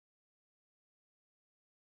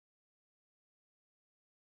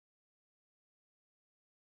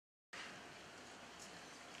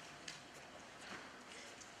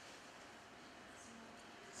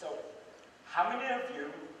How many of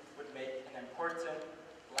you would make an important,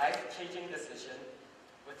 life-changing decision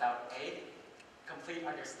without A, complete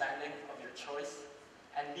understanding of your choice,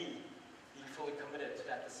 and B, being fully committed to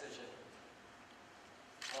that decision?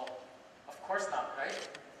 Well, of course not, right?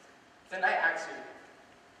 Then I ask you,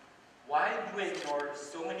 why do we ignore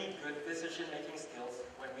so many good decision-making skills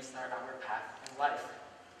when we start our path in life?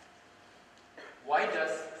 Why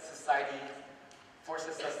does society force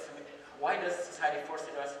us to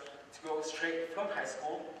go straight from high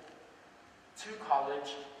school to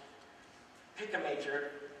college, pick a major,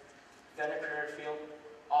 then a career field,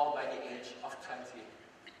 all by the age of 20?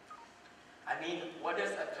 I mean, what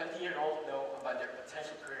does a 20-year-old know about their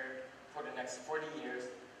potential career for the next 40 years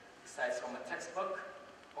besides from a textbook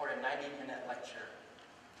or a 90-minute lecture?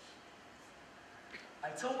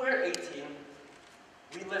 Until we're 18,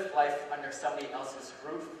 we live life under somebody else's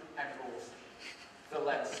roof and rules. The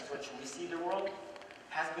lens to which we see the world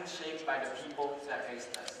has been shaped by the people that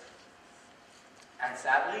raised us. And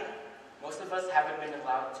sadly, most of us haven't been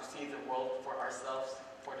allowed to see the world for ourselves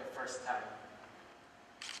for the first time.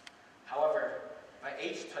 However, by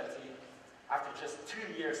age 20, after just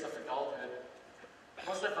 2 years of adulthood,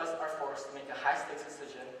 most of us are forced to make a high-stakes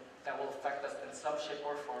decision that will affect us in some shape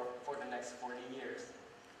or form for the next 40 years.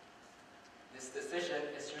 This decision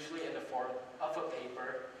is usually in the form of a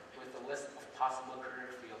paper with a list of possible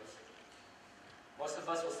career fields. Most of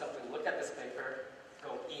us will simply look at this paper,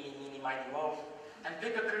 go eeny, meeny, miny, moe, and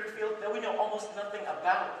pick a career field that we know almost nothing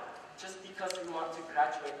about, just because we want to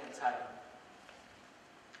graduate in time.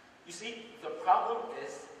 You see, the problem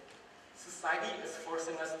is, society is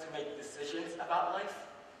forcing us to make decisions about life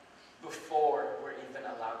before we're even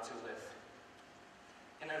allowed to live.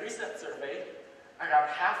 In a recent survey, around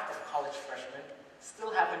half of college freshmen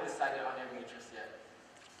still haven't decided on their majors yet.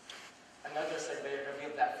 Another survey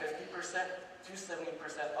revealed that 50% to 70%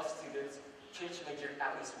 of students change major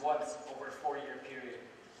at least once over a 4-year period,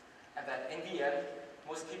 and that in the end,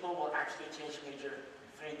 most people will actually change major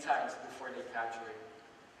 3 times before they graduate.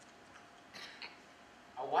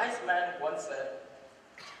 A wise man once said,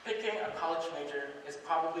 picking a college major is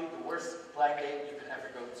probably the worst blind date you could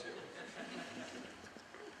ever go to.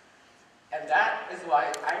 And that is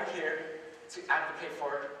why I'm here to advocate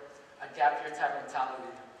for a gap year time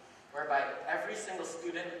mentality, whereby every single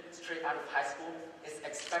student straight out of high school is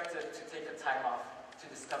expected to take a time off to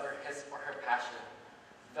discover his or her passion,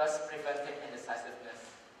 thus preventing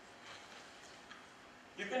indecisiveness.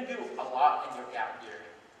 You can do a lot in your gap year.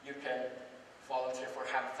 You can volunteer for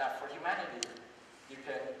Habitat for Humanity. You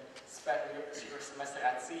can spend your semester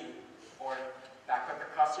at sea, or backpack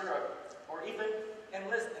across Europe, or even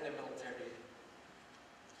enlist in the military.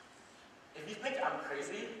 If you think I'm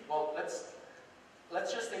crazy, well, let's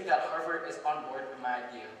just say that Harvard is on board with my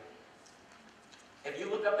idea. If you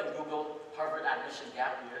look up in Google Harvard admission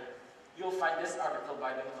gap year, you'll find this article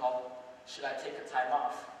by them called, "Should I Take a Time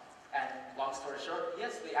Off?" And long story short,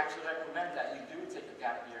 yes, they actually recommend that you do take a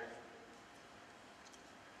gap year.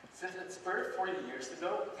 Since its birth 40 years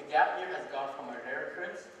ago, the gap year has gone from a rare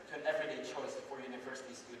occurrence to an everyday choice for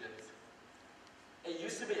university students. It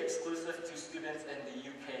used to be exclusive to students in the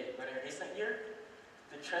UK, but in recent years,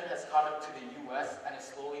 the trend has caught up to the US and is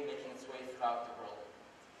slowly making its way throughout the world.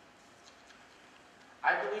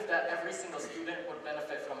 I believe that every single student would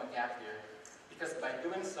benefit from a gap year, because by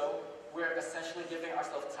doing so, we're essentially giving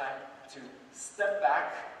ourselves time to step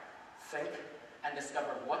back, think, and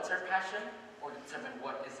discover what's our passion, or determine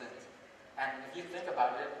what isn't. And if you think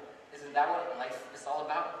about it, isn't that what life is all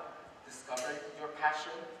about? Discovering your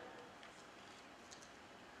passion?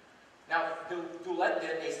 Now, Dulett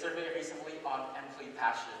did a survey recently on employee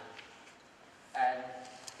passion, and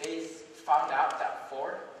they found out that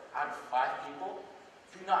 4 out of 5 people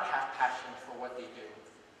do not have passion for what they do.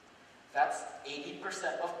 That's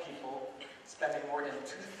 80% of people spending more than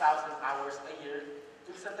 2,000 hours a year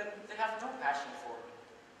doing something they have no passion for.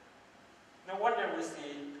 No wonder we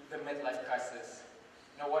see the midlife crisis.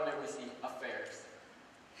 No wonder we see affairs.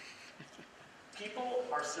 People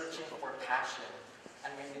are searching for passion,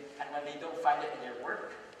 and when they don't find it in their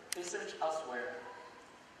work, they search elsewhere.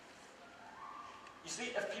 You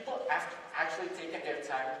see, if people have actually taken their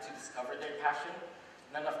time to discover their passion,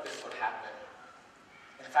 none of this would happen.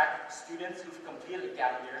 In fact, students who've completed a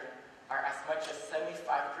gap year are as much as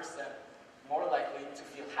 75% more likely to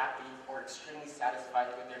feel happy or extremely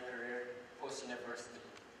satisfied with their career post-university.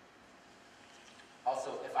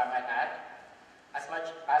 Also, if I might add, as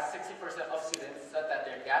much as 60% of students said that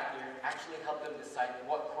their gap year actually helped them decide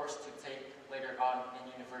what course to take later on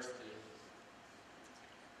in university.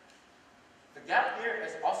 The gap year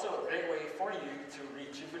is also a great way for you to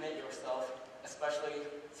rejuvenate yourself especially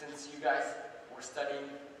since you guys were studying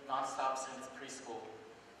nonstop since preschool.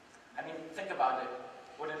 I mean, think about it.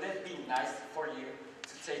 Wouldn't it be nice for you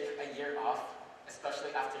to take a year off,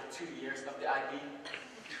 especially after 2 years of the IB?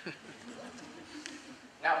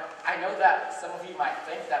 Now, I know that some of you might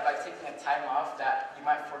think that by taking a time off that you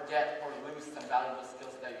might forget or lose some valuable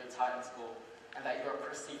skills that you're taught in school, and that you are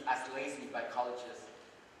perceived as lazy by colleges.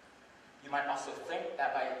 You might also think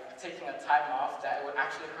that by taking a time off that it would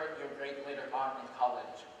actually hurt your grade later on in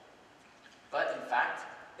college. But in fact,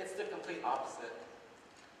 it's the complete opposite.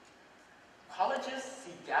 Colleges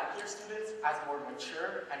see gap year students as more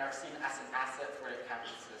mature and are seen as an asset for their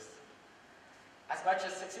campuses. As much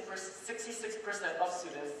as 66% of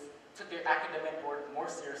students took their academic work more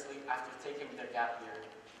seriously after taking their gap year.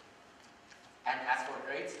 And as for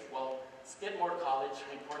grades, well, Skidmore College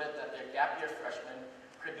reported that their gap year freshmen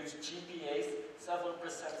produced GPAs several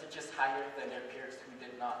percentages higher than their peers who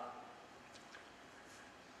did not.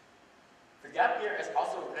 The gap year is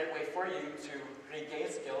also a great way for you to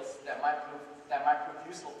regain skills that might prove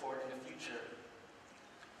useful for in the future.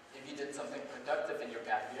 If you did something productive in your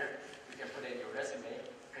gap year, you can put it in your resume,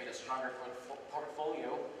 create a stronger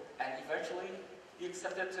portfolio, and eventually be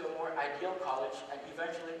accepted to a more ideal college and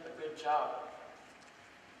eventually a good job.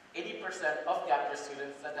 80% of gap year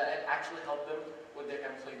students said that it actually helped them with their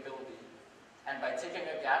employability. And by taking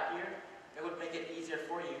a gap year, it would make it easier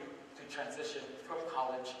for you to transition from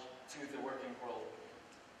college to the working world.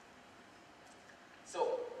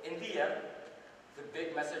 So, in the end, the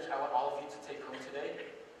big message I want all of you to take home today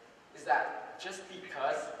is that just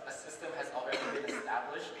because a system has already been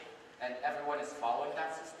established and everyone is following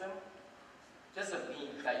that system, doesn't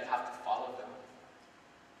mean that you have to follow them.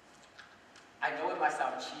 I know it might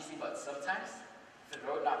sound cheesy, but sometimes the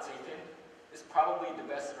road not taken is probably the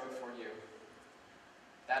best road for you.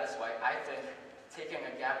 That is why I think taking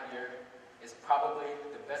a gap year is probably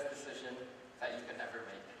the best decision that you can ever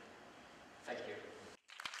make.